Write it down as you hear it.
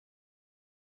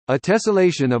A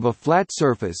tessellation of a flat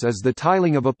surface is the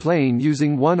tiling of a plane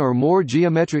using one or more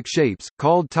geometric shapes,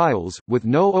 called tiles, with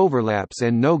no overlaps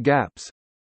and no gaps.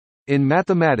 In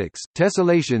mathematics,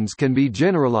 tessellations can be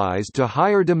generalized to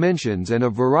higher dimensions and a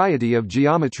variety of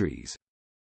geometries.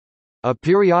 A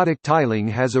periodic tiling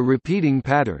has a repeating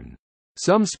pattern.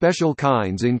 Some special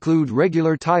kinds include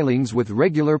regular tilings with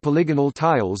regular polygonal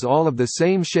tiles all of the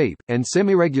same shape, and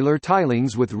semiregular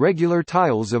tilings with regular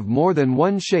tiles of more than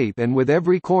one shape and with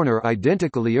every corner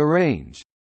identically arranged.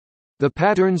 The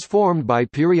patterns formed by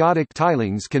periodic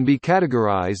tilings can be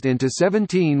categorized into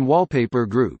 17 wallpaper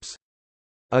groups.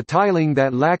 A tiling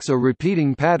that lacks a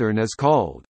repeating pattern is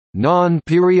called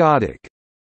non-periodic.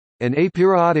 An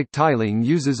aperiodic tiling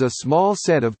uses a small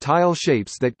set of tile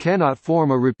shapes that cannot form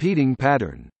a repeating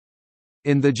pattern.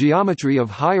 In the geometry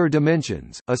of higher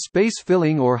dimensions, a space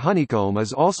filling or honeycomb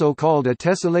is also called a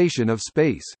tessellation of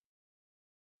space.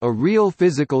 A real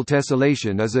physical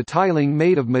tessellation is a tiling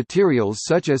made of materials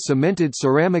such as cemented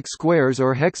ceramic squares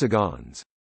or hexagons.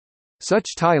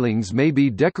 Such tilings may be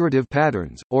decorative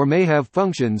patterns, or may have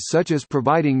functions such as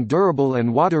providing durable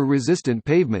and water-resistant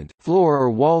pavement, floor or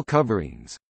wall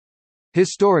coverings.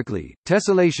 Historically,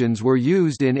 tessellations were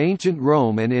used in ancient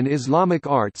Rome and in Islamic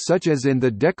art such as in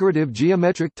the decorative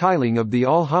geometric tiling of the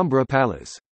Alhambra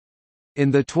Palace.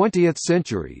 In the 20th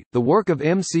century, the work of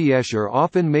M. C. Escher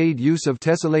often made use of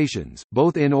tessellations,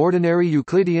 both in ordinary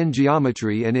Euclidean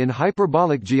geometry and in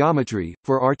hyperbolic geometry,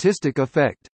 for artistic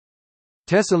effect.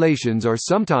 Tessellations are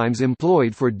sometimes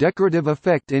employed for decorative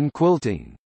effect in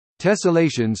quilting.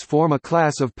 Tessellations form a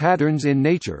class of patterns in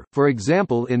nature, for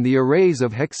example in the arrays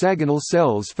of hexagonal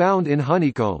cells found in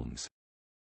honeycombs.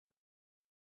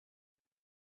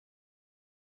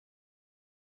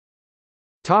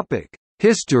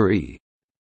 History.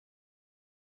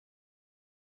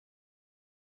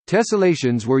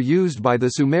 Tessellations were used by the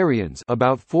Sumerians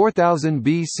about 4000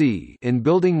 BC in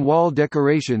building wall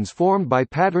decorations formed by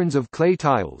patterns of clay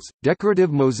tiles.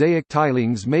 Decorative mosaic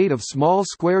tilings made of small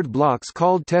squared blocks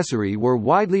called tesserae were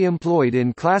widely employed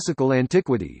in classical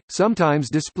antiquity, sometimes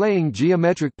displaying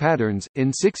geometric patterns. In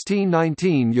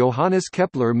 1619, Johannes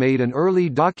Kepler made an early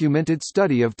documented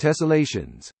study of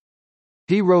tessellations.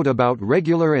 He wrote about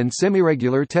regular and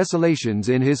semiregular tessellations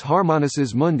in his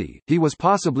Harmonices Mundi. He was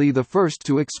possibly the first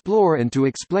to explore and to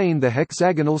explain the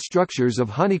hexagonal structures of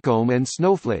honeycomb and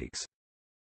snowflakes.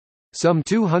 Some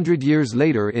 200 years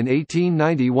later in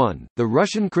 1891, the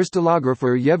Russian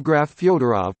crystallographer Yevgraf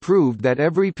Fyodorov proved that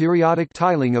every periodic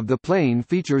tiling of the plane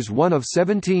features one of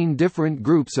 17 different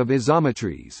groups of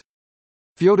isometries.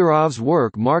 Fyodorov's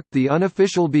work marked the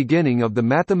unofficial beginning of the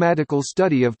mathematical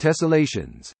study of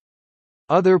tessellations.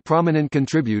 Other prominent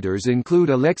contributors include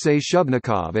Alexei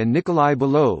Shubnikov and Nikolai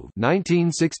Belov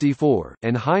 (1964)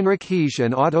 and Heinrich Heesch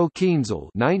and Otto Kienzl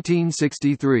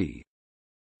 (1963).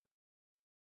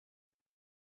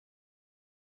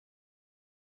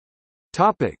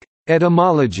 Topic: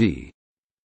 Etymology.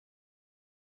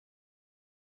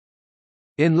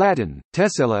 In Latin,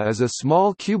 tessella is a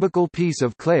small cubical piece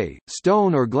of clay,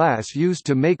 stone or glass used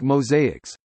to make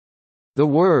mosaics. The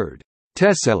word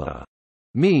tessella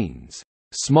means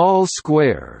small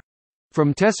square,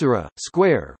 from tessera,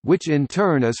 square, which in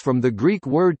turn is from the Greek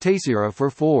word tessera for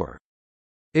four.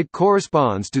 It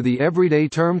corresponds to the everyday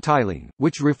term tiling,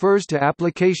 which refers to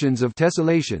applications of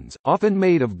tessellations, often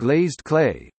made of glazed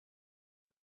clay.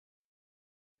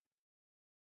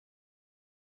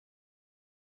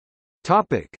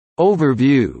 Topic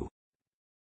Overview.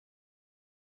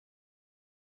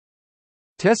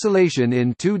 Tessellation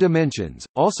in two dimensions,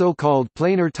 also called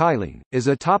planar tiling, is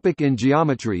a topic in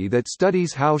geometry that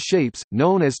studies how shapes,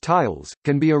 known as tiles,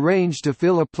 can be arranged to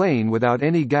fill a plane without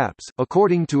any gaps,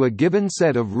 according to a given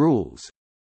set of rules.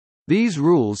 These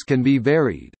rules can be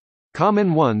varied.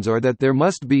 Common ones are that there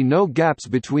must be no gaps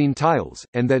between tiles,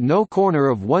 and that no corner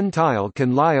of one tile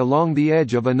can lie along the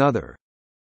edge of another.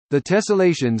 The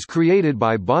tessellations created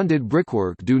by bonded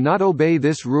brickwork do not obey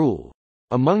this rule.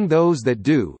 Among those that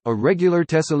do, a regular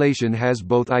tessellation has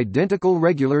both identical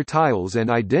regular tiles and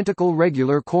identical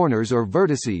regular corners or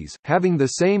vertices, having the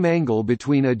same angle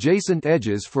between adjacent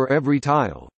edges for every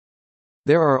tile.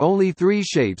 There are only three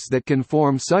shapes that can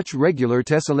form such regular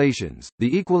tessellations: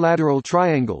 the equilateral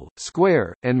triangle,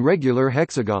 square, and regular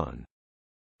hexagon.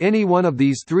 Any one of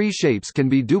these three shapes can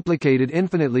be duplicated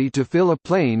infinitely to fill a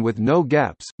plane with no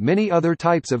gaps. Many other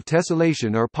types of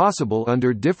tessellation are possible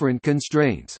under different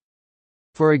constraints.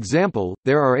 For example,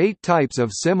 there are 8 types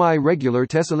of semi-regular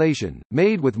tessellation,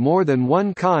 made with more than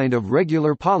one kind of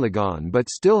regular polygon but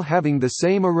still having the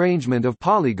same arrangement of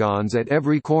polygons at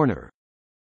every corner.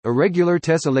 Irregular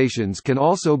tessellations can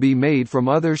also be made from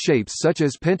other shapes such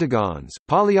as pentagons,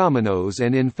 polyominoes,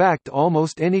 and in fact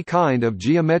almost any kind of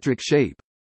geometric shape.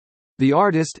 The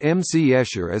artist M. C.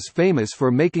 Escher is famous for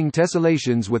making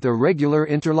tessellations with irregular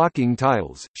interlocking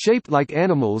tiles, shaped like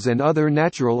animals and other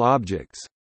natural objects.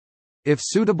 If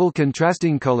suitable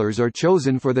contrasting colors are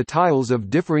chosen for the tiles of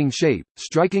differing shape,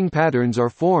 striking patterns are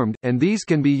formed, and these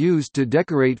can be used to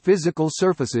decorate physical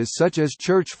surfaces such as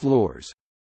church floors.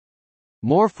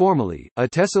 More formally, a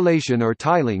tessellation or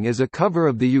tiling is a cover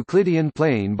of the Euclidean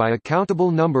plane by a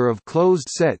countable number of closed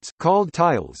sets, called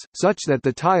tiles, such that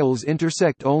the tiles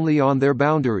intersect only on their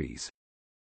boundaries.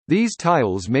 These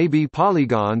tiles may be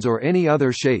polygons or any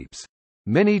other shapes.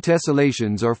 Many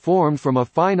tessellations are formed from a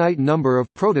finite number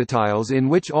of prototiles in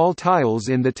which all tiles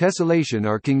in the tessellation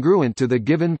are congruent to the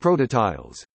given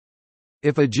prototiles.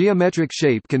 If a geometric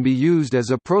shape can be used as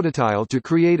a prototile to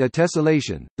create a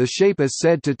tessellation, the shape is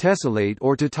said to tessellate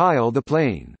or to tile the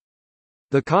plane.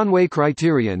 The Conway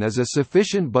criterion is a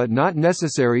sufficient but not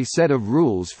necessary set of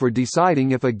rules for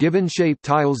deciding if a given shape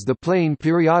tiles the plane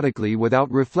periodically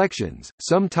without reflections.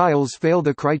 Some tiles fail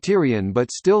the criterion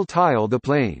but still tile the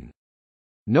plane.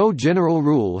 No general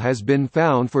rule has been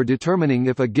found for determining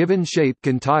if a given shape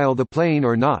can tile the plane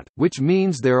or not, which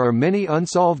means there are many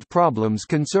unsolved problems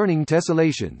concerning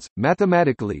tessellations.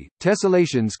 Mathematically,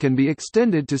 tessellations can be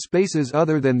extended to spaces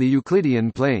other than the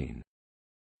Euclidean plane.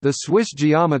 The Swiss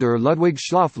geometer Ludwig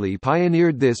Schläfli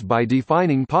pioneered this by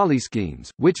defining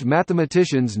polyschemes, which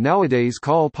mathematicians nowadays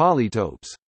call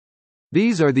polytopes.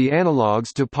 These are the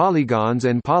analogues to polygons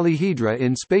and polyhedra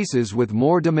in spaces with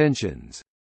more dimensions.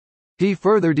 He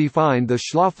further defined the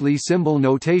Schläfli symbol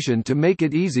notation to make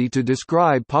it easy to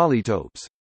describe polytopes.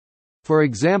 For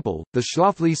example, the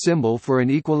Schläfli symbol for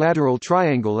an equilateral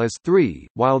triangle is 3,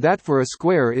 while that for a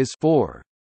square is 4.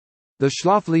 The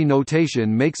Schläfli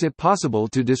notation makes it possible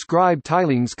to describe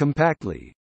tilings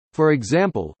compactly. For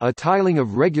example, a tiling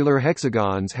of regular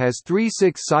hexagons has 3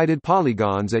 6-sided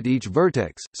polygons at each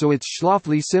vertex, so its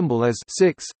Schläfli symbol is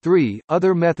 6, 3.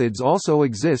 Other methods also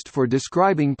exist for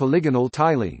describing polygonal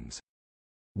tilings.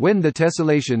 When the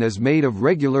tessellation is made of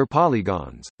regular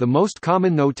polygons, the most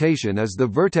common notation is the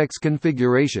vertex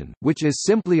configuration, which is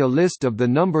simply a list of the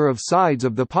number of sides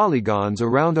of the polygons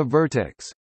around a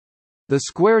vertex. The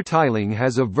square tiling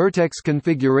has a vertex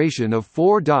configuration of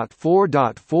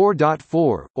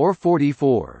 4.4.4.4, or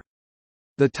 44.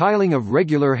 The tiling of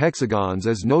regular hexagons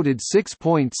is noted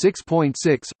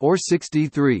 6.6.6, or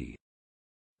 63.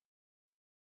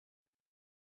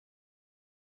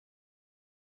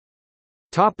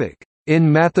 In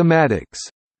mathematics.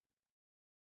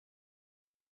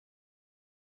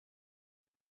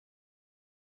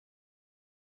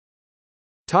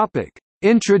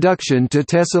 Introduction to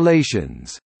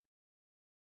tessellations.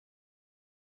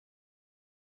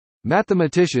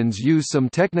 Mathematicians use some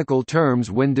technical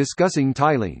terms when discussing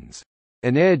tilings.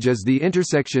 An edge is the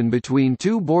intersection between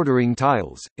two bordering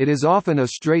tiles, it is often a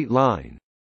straight line.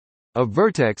 A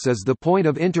vertex is the point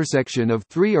of intersection of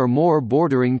 3 or more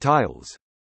bordering tiles.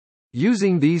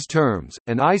 Using these terms,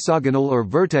 an isogonal or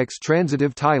vertex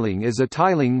transitive tiling is a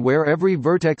tiling where every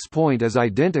vertex point is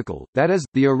identical, that is,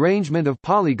 the arrangement of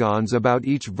polygons about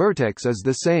each vertex is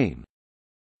the same.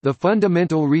 The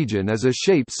fundamental region is a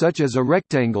shape such as a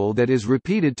rectangle that is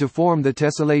repeated to form the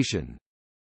tessellation.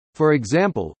 For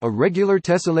example, a regular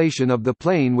tessellation of the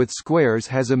plane with squares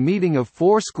has a meeting of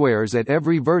 4 squares at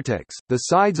every vertex. The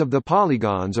sides of the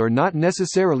polygons are not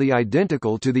necessarily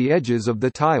identical to the edges of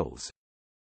the tiles.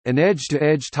 An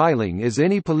edge-to-edge tiling is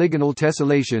any polygonal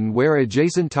tessellation where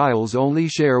adjacent tiles only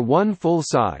share one full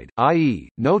side, i.e.,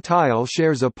 no tile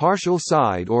shares a partial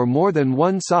side or more than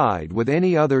one side with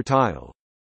any other tile.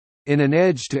 In an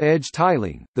edge-to-edge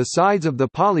tiling, the sides of the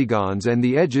polygons and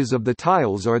the edges of the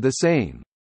tiles are the same.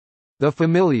 The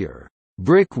familiar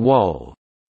brick wall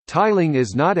tiling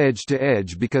is not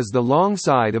edge-to-edge because the long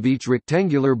side of each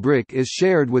rectangular brick is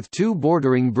shared with 2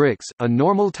 bordering bricks. A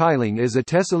normal tiling is a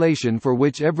tessellation for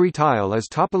which every tile is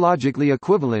topologically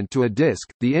equivalent to a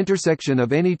disk. The intersection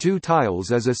of any 2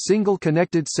 tiles is a single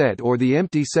connected set or the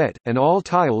empty set, and all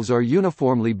tiles are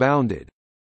uniformly bounded.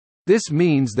 This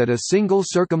means that a single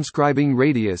circumscribing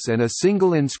radius and a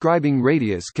single inscribing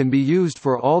radius can be used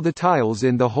for all the tiles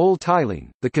in the whole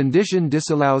tiling. The condition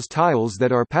disallows tiles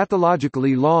that are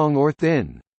pathologically long or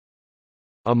thin.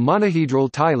 A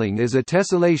monohedral tiling is a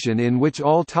tessellation in which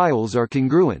all tiles are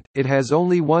congruent, it has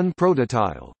only one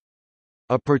prototile.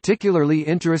 A particularly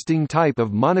interesting type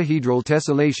of monohedral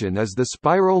tessellation is the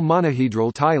spiral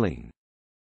monohedral tiling.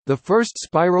 The first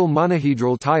spiral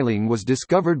monohedral tiling was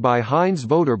discovered by Heinz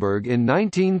Voderberg in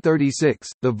 1936.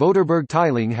 The Voderberg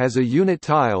tiling has a unit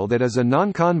tile that is a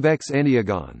non-convex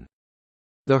enneagon.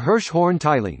 The Hirschhorn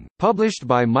tiling, published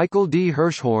by Michael D.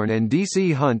 Hirschhorn and D.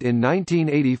 C. Hunt in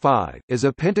 1985, is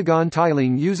a pentagon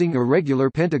tiling using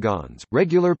irregular pentagons.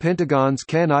 Regular pentagons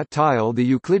cannot tile the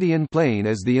Euclidean plane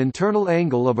as the internal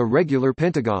angle of a regular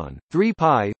pentagon, 3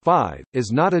 pi, 5,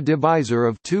 is not a divisor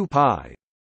of 2 pi.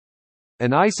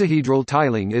 An isohedral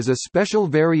tiling is a special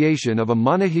variation of a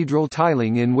monohedral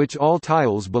tiling in which all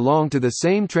tiles belong to the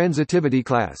same transitivity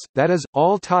class, that is,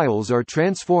 all tiles are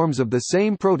transforms of the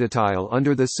same prototile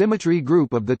under the symmetry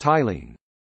group of the tiling.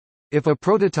 If a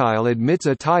prototile admits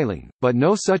a tiling, but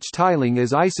no such tiling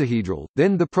is isohedral,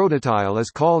 then the prototile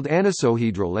is called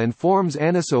anisohedral and forms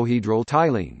anisohedral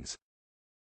tilings.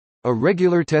 A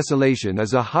regular tessellation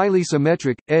is a highly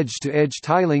symmetric, edge-to-edge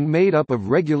tiling made up of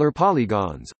regular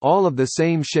polygons, all of the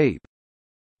same shape.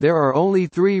 There are only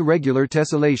 3 regular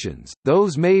tessellations,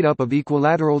 those made up of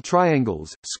equilateral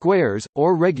triangles, squares,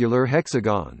 or regular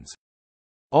hexagons.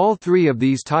 All 3 of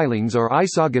these tilings are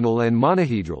isogonal and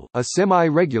monohedral. A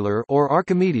semi-regular or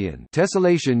Archimedean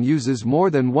tessellation uses more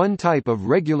than one type of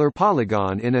regular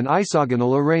polygon in an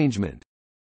isogonal arrangement.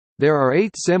 There are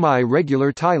 8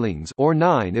 semi-regular tilings, or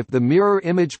 9 if the mirror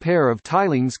image pair of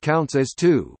tilings counts as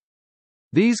 2.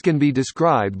 These can be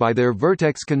described by their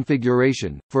vertex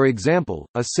configuration. For example,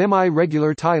 a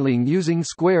semi-regular tiling using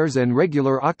squares and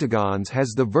regular octagons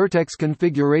has the vertex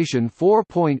configuration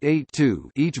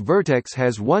 4.82. Each vertex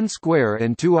has 1 square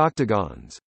and 2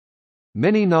 octagons.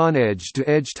 Many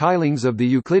non-edge-to-edge tilings of the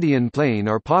Euclidean plane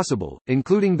are possible,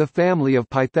 including the family of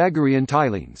Pythagorean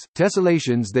tilings,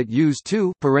 tessellations that use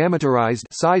 2 parameterized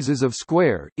sizes of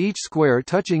square, each square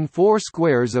touching 4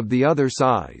 squares of the other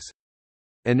size.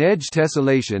 An edge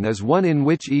tessellation is one in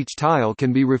which each tile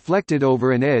can be reflected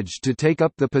over an edge to take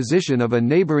up the position of a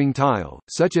neighboring tile,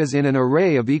 such as in an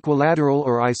array of equilateral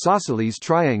or isosceles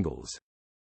triangles.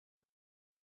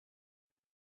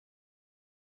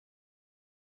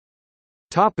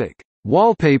 Topic: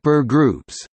 Wallpaper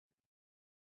groups.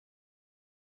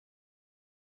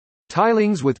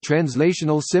 Tilings with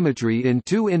translational symmetry in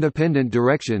 2 independent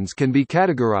directions can be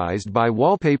categorized by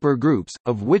wallpaper groups,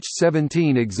 of which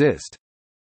 17 exist.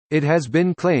 It has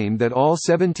been claimed that all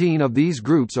 17 of these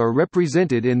groups are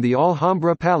represented in the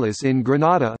Alhambra Palace in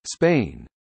Granada, Spain.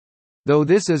 Though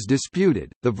this is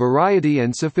disputed, the variety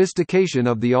and sophistication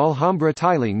of the Alhambra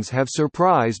tilings have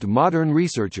surprised modern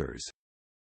researchers.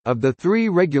 Of the 3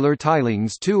 regular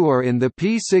tilings, 2 are in the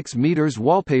P6 meters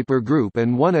wallpaper group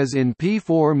and 1 is in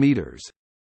P4 meters.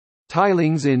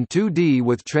 Tilings in 2D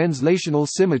with translational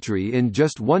symmetry in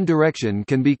just one direction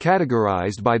can be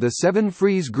categorized by the 7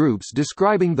 frieze groups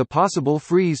describing the possible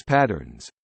frieze patterns.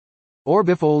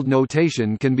 Orbifold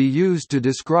notation can be used to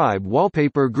describe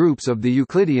wallpaper groups of the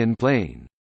Euclidean plane.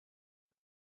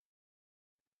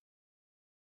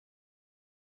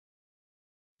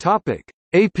 Topic: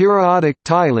 Aperiodic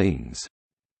tilings.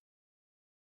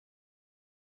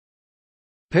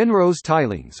 Penrose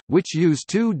tilings, which use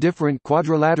 2 different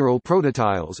quadrilateral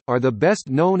prototiles, are the best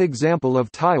known example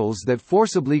of tiles that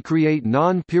forcibly create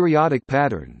non-periodic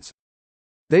patterns.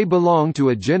 They belong to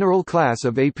a general class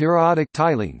of aperiodic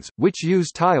tilings, which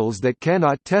use tiles that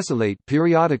cannot tessellate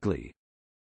periodically.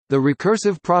 The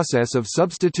recursive process of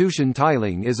substitution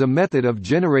tiling is a method of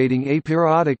generating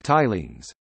aperiodic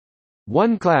tilings.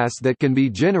 One class that can be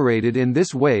generated in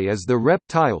this way is the rep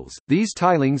tiles. These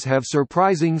tilings have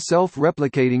surprising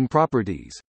self-replicating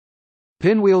properties.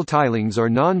 Pinwheel tilings are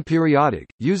non-periodic.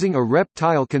 Using a rep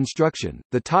tile construction,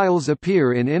 the tiles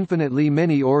appear in infinitely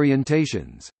many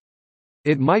orientations.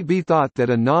 It might be thought that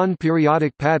a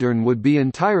non-periodic pattern would be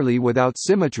entirely without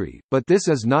symmetry, but this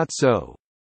is not so.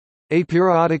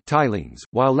 Aperiodic tilings,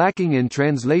 while lacking in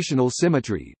translational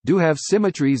symmetry, do have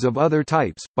symmetries of other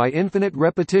types, by infinite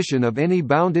repetition of any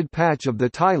bounded patch of the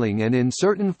tiling and in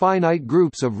certain finite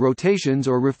groups of rotations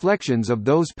or reflections of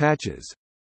those patches.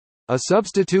 A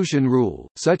substitution rule,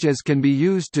 such as can be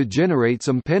used to generate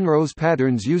some Penrose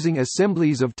patterns using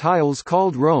assemblies of tiles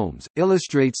called rhombs,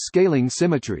 illustrates scaling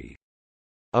symmetry.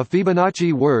 A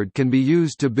Fibonacci word can be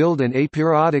used to build an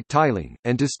aperiodic tiling,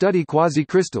 and to study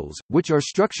quasicrystals, which are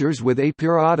structures with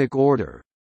aperiodic order.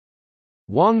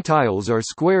 Wong tiles are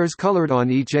squares colored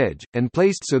on each edge, and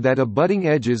placed so that abutting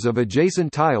edges of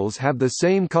adjacent tiles have the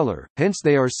same color, hence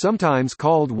they are sometimes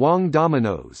called Wong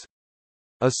dominoes.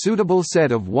 A suitable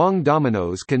set of Wong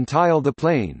dominoes can tile the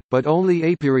plane, but only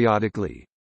aperiodically.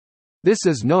 This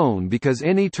is known because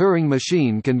any Turing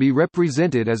machine can be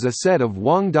represented as a set of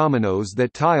Wong dominoes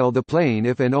that tile the plane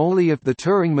if and only if the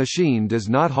Turing machine does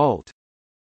not halt.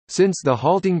 Since the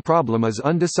halting problem is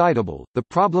undecidable, the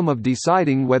problem of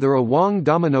deciding whether a Wang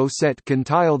domino set can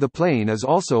tile the plane is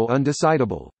also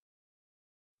undecidable.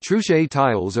 Truchet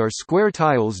tiles are square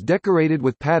tiles decorated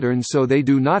with patterns so they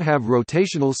do not have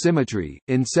rotational symmetry.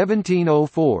 In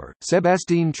 1704,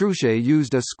 Sébastien Truchet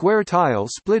used a square tile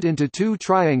split into two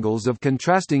triangles of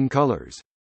contrasting colors.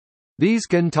 These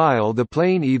can tile the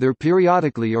plane either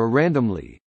periodically or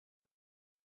randomly.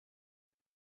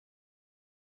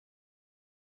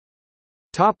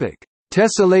 Topic: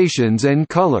 Tessellations and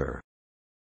color.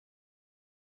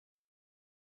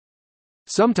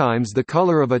 Sometimes the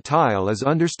color of a tile is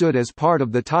understood as part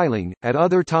of the tiling, at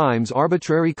other times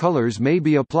arbitrary colors may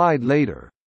be applied later.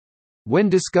 When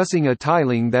discussing a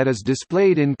tiling that is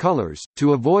displayed in colors,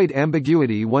 to avoid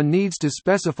ambiguity one needs to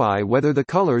specify whether the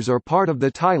colors are part of the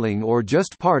tiling or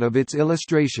just part of its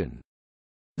illustration.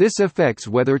 This affects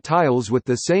whether tiles with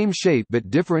the same shape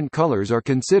but different colors are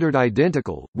considered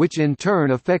identical, which in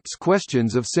turn affects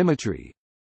questions of symmetry.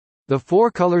 The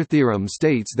four-color theorem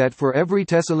states that for every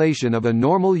tessellation of a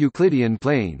normal Euclidean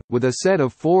plane, with a set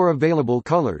of four available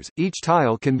colors, each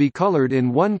tile can be colored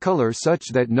in one color such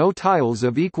that no tiles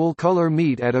of equal color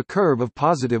meet at a curve of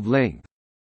positive length.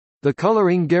 The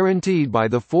coloring guaranteed by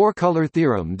the four-color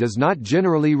theorem does not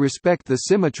generally respect the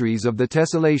symmetries of the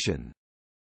tessellation.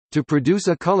 To produce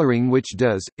a coloring which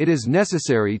does, it is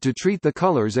necessary to treat the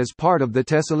colors as part of the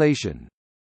tessellation.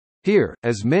 Here,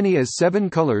 as many as 7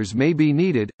 colors may be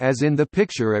needed, as in the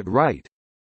picture at right.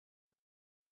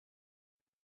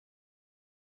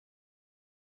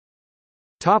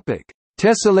 Topic: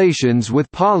 Tessellations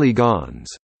with polygons.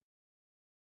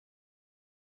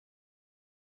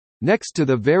 Next to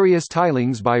the various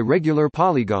tilings by regular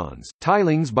polygons,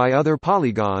 tilings by other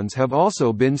polygons have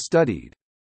also been studied.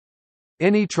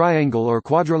 Any triangle or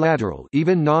quadrilateral,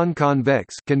 even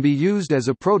non-convex, can be used as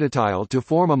a prototile to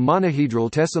form a monohedral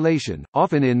tessellation,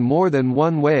 often in more than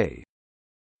one way.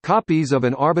 Copies of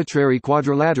an arbitrary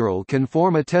quadrilateral can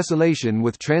form a tessellation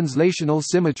with translational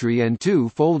symmetry and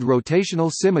two-fold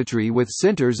rotational symmetry with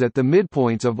centers at the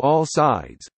midpoints of all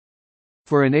sides.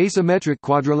 For an asymmetric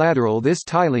quadrilateral, this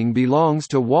tiling belongs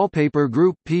to wallpaper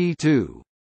group P2.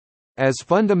 As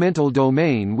fundamental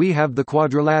domain we have the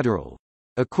quadrilateral.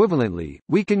 Equivalently,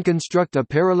 we can construct a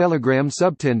parallelogram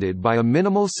subtended by a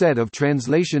minimal set of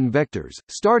translation vectors,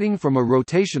 starting from a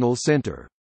rotational center.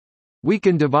 We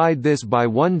can divide this by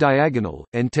one diagonal,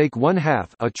 and take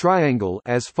 1/2 a triangle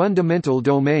as fundamental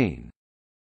domain.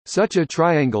 Such a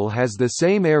triangle has the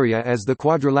same area as the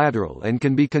quadrilateral and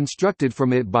can be constructed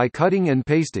from it by cutting and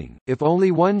pasting. If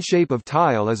only one shape of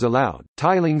tile is allowed,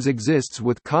 tilings exists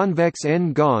with convex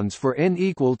n-gons for n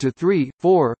equal to 3,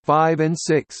 4, 5 and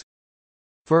 6.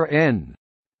 For n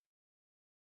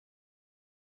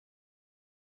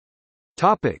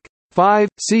 5,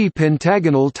 see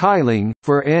pentagonal tiling,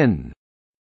 for n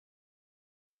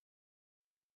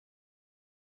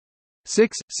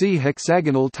 6, see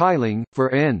hexagonal tiling, for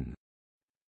n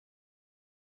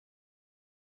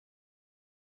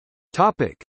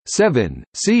 7,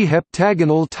 see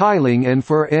heptagonal tiling and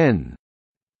for n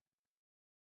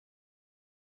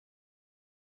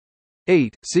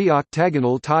 8, see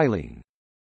octagonal tiling.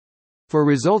 For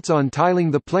results on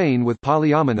tiling the plane with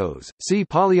polyominoes, see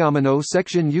polyomino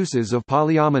section. Uses of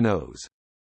polyominoes.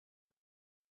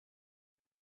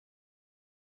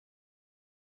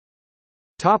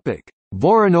 Topic: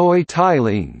 Voronoi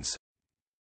tilings.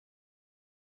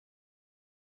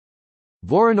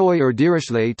 Voronoi or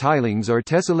Dirichlet tilings are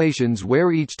tessellations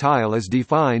where each tile is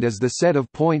defined as the set of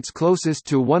points closest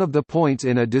to one of the points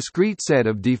in a discrete set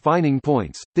of defining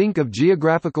points. Think of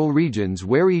geographical regions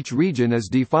where each region is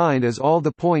defined as all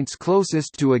the points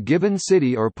closest to a given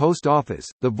city or post office.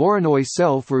 The Voronoi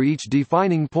cell for each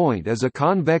defining point is a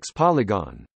convex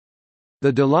polygon.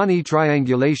 The Delaunay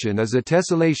triangulation is a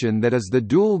tessellation that is the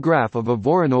dual graph of a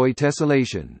Voronoi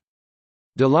tessellation.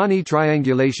 Delaunay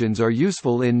triangulations are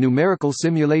useful in numerical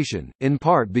simulation, in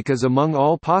part because among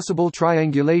all possible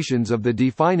triangulations of the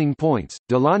defining points,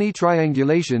 Delaunay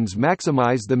triangulations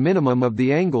maximize the minimum of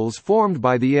the angles formed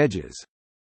by the edges.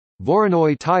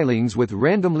 Voronoi tilings with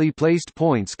randomly placed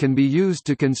points can be used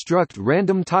to construct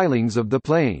random tilings of the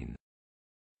plane.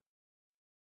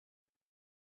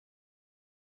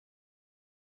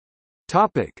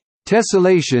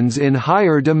 Tessellations in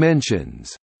higher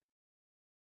dimensions.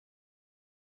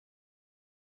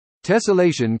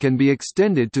 Tessellation can be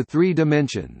extended to 3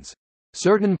 dimensions.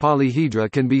 Certain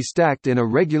polyhedra can be stacked in a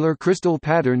regular crystal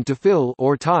pattern to fill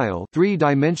or tile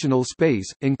 3-dimensional space,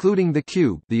 including the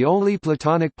cube, the only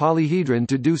Platonic polyhedron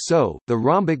to do so, the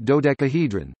rhombic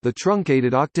dodecahedron, the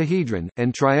truncated octahedron,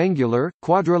 and triangular,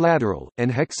 quadrilateral,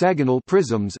 and hexagonal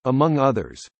prisms, among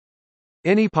others.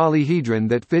 Any polyhedron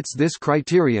that fits this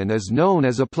criterion is known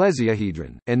as a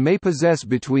plesiahedron, and may possess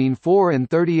between 4 and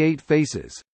 38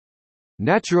 faces.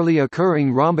 Naturally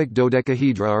occurring rhombic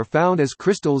dodecahedra are found as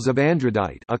crystals of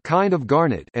andradite, a kind of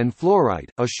garnet, and fluorite.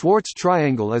 A Schwarz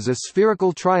triangle is a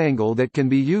spherical triangle that can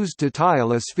be used to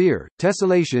tile a sphere.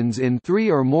 Tessellations in 3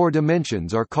 or more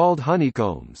dimensions are called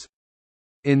honeycombs.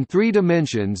 In 3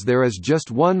 dimensions there is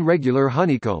just one regular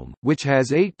honeycomb, which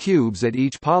has 8 cubes at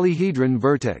each polyhedron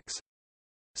vertex.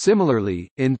 Similarly,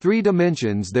 in 3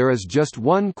 dimensions there is just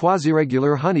one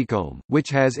quasiregular honeycomb, which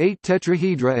has 8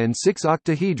 tetrahedra and 6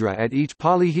 octahedra at each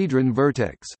polyhedron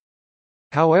vertex.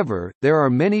 However, there are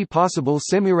many possible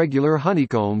semiregular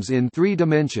honeycombs in 3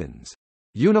 dimensions.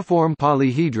 Uniform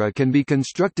polyhedra can be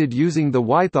constructed using the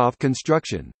Wythoff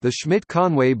construction. The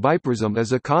Schmidt-Conway biprism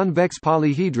is a convex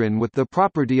polyhedron with the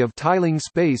property of tiling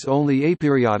space only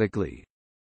aperiodically.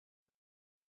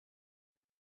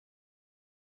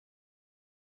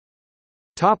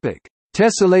 Topic: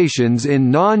 Tessellations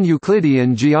in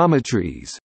non-Euclidean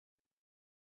geometries.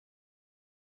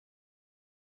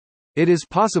 It is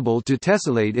possible to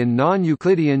tessellate in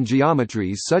non-Euclidean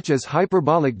geometries such as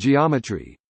hyperbolic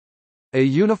geometry. A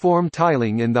uniform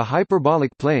tiling in the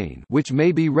hyperbolic plane, which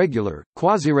may be regular,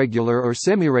 quasiregular or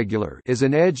semiregular, is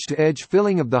an edge-to-edge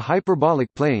filling of the hyperbolic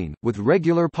plane, with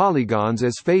regular polygons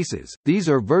as faces. These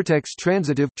are vertex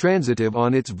transitive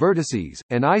on its vertices,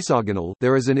 and isogonal.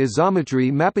 There is an isometry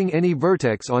mapping any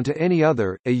vertex onto any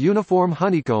other. A uniform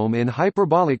honeycomb in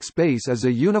hyperbolic space is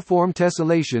a uniform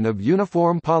tessellation of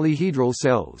uniform polyhedral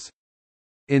cells.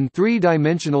 In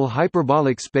 3-dimensional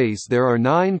hyperbolic space there are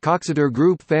 9 Coxeter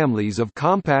group families of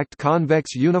compact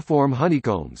convex uniform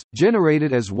honeycombs,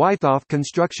 generated as Wythoff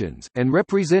constructions, and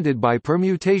represented by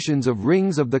permutations of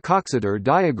rings of the Coxeter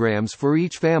diagrams for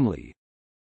each family.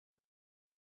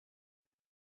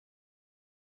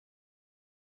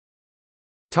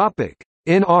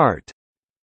 In art.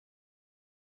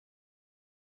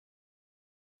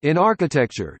 In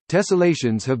architecture,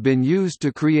 tessellations have been used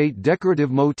to create decorative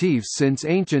motifs since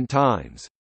ancient times.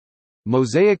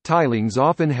 Mosaic tilings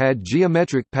often had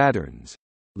geometric patterns.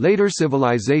 Later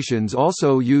civilizations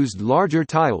also used larger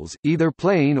tiles, either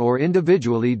plain or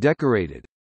individually decorated.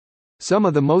 Some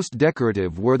of the most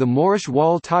decorative were the Moorish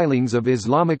wall tilings of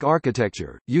Islamic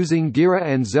architecture, using Gira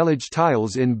and Zellige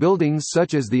tiles in buildings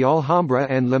such as the Alhambra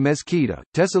and La Mezquita.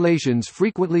 Tessellations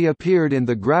frequently appeared in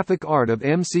the graphic art of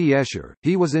M. C. Escher.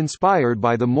 He was inspired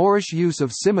by the Moorish use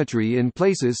of symmetry in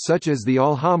places such as the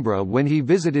Alhambra when he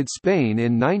visited Spain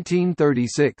in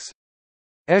 1936.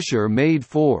 Escher made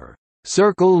 4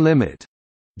 circle limit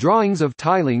drawings of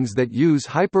tilings that use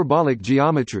hyperbolic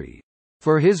geometry.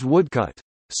 For his woodcut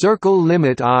Circle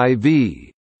Limit IV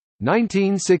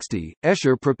 1960,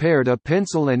 Escher prepared a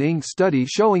pencil and ink study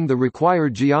showing the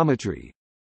required geometry.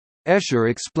 Escher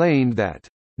explained that,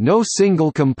 "No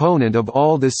single component of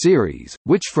all the series,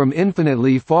 which from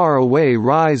infinitely far away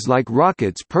rise like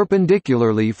rockets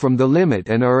perpendicularly from the limit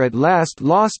and are at last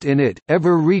lost in it,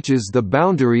 ever reaches the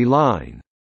boundary line."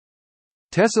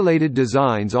 Tessellated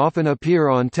designs often appear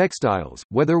on textiles,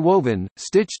 whether woven,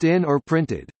 stitched in or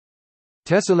printed.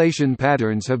 Tessellation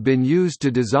patterns have been used to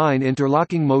design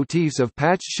interlocking motifs of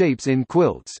patched shapes in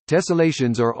quilts.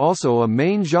 Tessellations are also a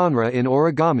main genre in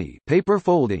origami, paper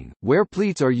folding, where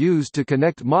pleats are used to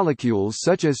connect molecules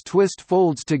such as twist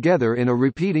folds together in a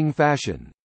repeating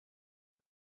fashion.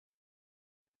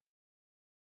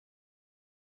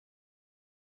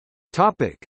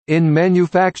 Topic: In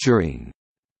manufacturing.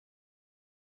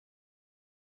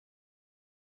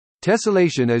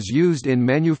 Tessellation is used in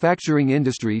manufacturing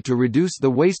industry to reduce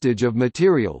the wastage of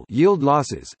material, yield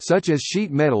losses, such as sheet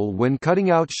metal when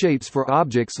cutting out shapes for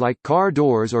objects like car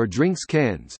doors or drinks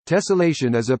cans.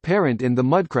 Tessellation is apparent in the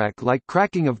mudcrack-like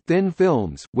cracking of thin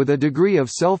films, with a degree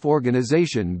of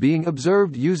self-organization being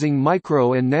observed using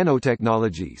micro and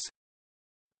nanotechnologies.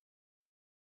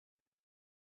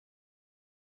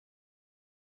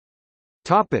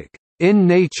 Topic: In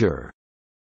nature.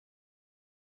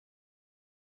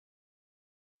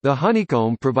 The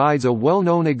honeycomb provides a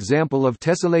well-known example of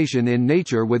tessellation in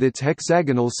nature with its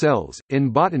hexagonal cells. In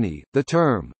botany, the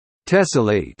term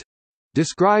tessellate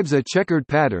describes a checkered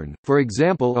pattern, for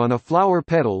example on a flower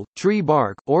petal, tree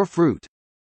bark, or fruit.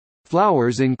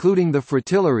 Flowers including the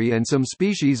fritillary and some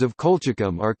species of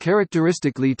colchicum are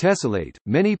characteristically tessellate.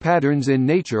 Many patterns in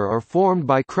nature are formed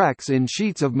by cracks in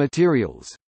sheets of materials.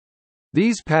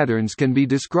 These patterns can be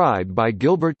described by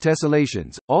Gilbert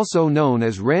tessellations, also known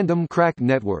as random crack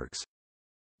networks.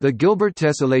 The Gilbert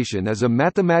tessellation is a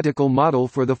mathematical model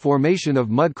for the formation of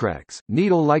mudcracks,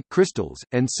 needle-like crystals,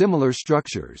 and similar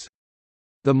structures.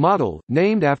 The model,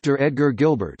 named after Edgar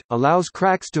Gilbert, allows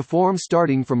cracks to form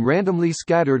starting from randomly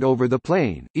scattered over the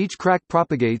plane. Each crack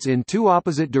propagates in two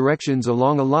opposite directions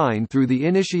along a line through the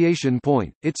initiation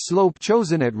point, its slope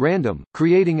chosen at random,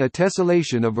 creating a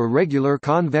tessellation of irregular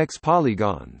convex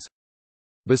polygons.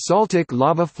 Basaltic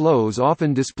lava flows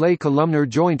often display columnar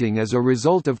jointing as a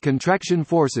result of contraction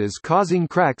forces causing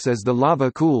cracks as the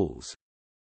lava cools.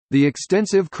 The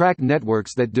extensive crack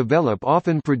networks that develop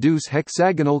often produce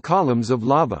hexagonal columns of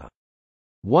lava.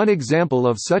 One example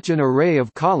of such an array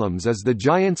of columns is the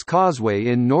Giant's Causeway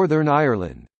in Northern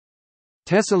Ireland.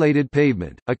 Tessellated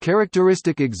pavement, a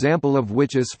characteristic example of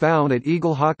which is found at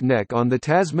Eaglehawk Neck on the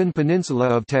Tasman Peninsula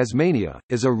of Tasmania,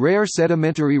 is a rare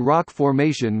sedimentary rock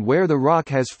formation where the rock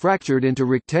has fractured into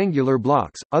rectangular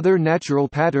blocks. Other natural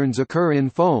patterns occur in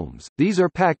foams. These are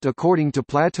packed according to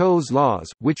Plateau's laws,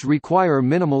 which require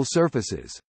minimal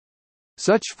surfaces.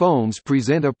 Such foams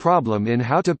present a problem in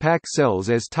how to pack cells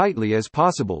as tightly as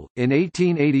possible. In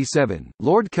 1887,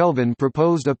 Lord Kelvin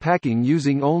proposed a packing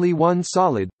using only one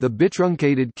solid, the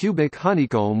bitruncated cubic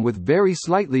honeycomb with very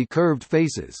slightly curved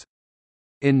faces.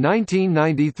 In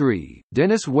 1993,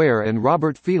 Dennis Ware and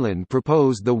Robert Phelan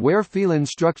proposed the Ware-Phelan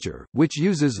structure, which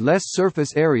uses less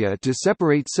surface area to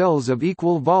separate cells of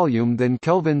equal volume than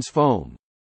Kelvin's foam.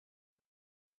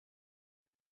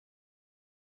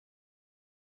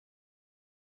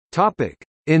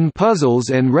 In puzzles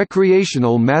and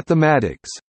recreational mathematics.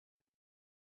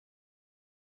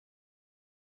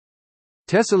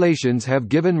 Tessellations have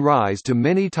given rise to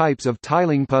many types of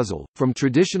tiling puzzle, from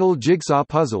traditional jigsaw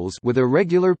puzzles with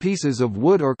irregular pieces of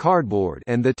wood or cardboard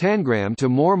and the tangram to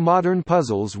more modern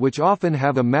puzzles which often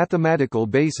have a mathematical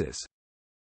basis.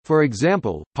 For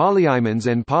example, polyimons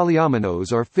and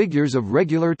polyominoes are figures of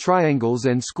regular triangles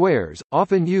and squares,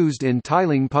 often used in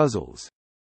tiling puzzles.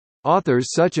 Authors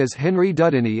such as Henry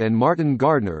Duddeney and Martin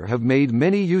Gardner have made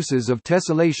many uses of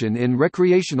tessellation in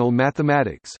recreational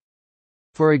mathematics.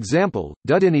 For example,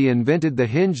 Duddeney invented the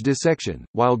hinge dissection,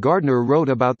 while Gardner wrote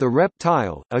about the rep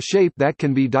tile, a shape that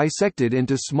can be dissected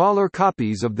into smaller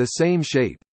copies of the same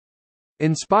shape.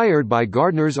 Inspired by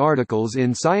Gardner's articles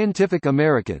in Scientific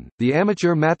American, the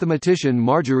amateur mathematician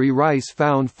Marjorie Rice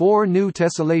found 4 new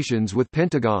tessellations with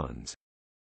pentagons.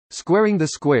 Squaring the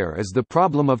square is the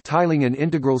problem of tiling an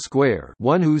integral square,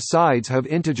 one whose sides have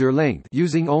integer length,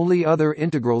 using only other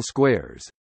integral squares.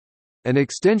 An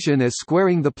extension is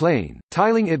squaring the plane,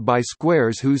 tiling it by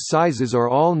squares whose sizes are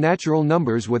all natural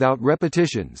numbers without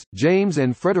repetitions. James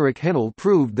and Frederick Hennell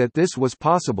proved that this was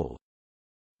possible.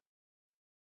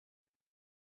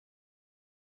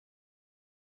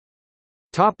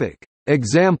 Topic: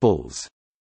 Examples.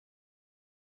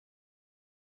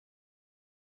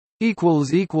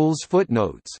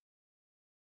 Footnotes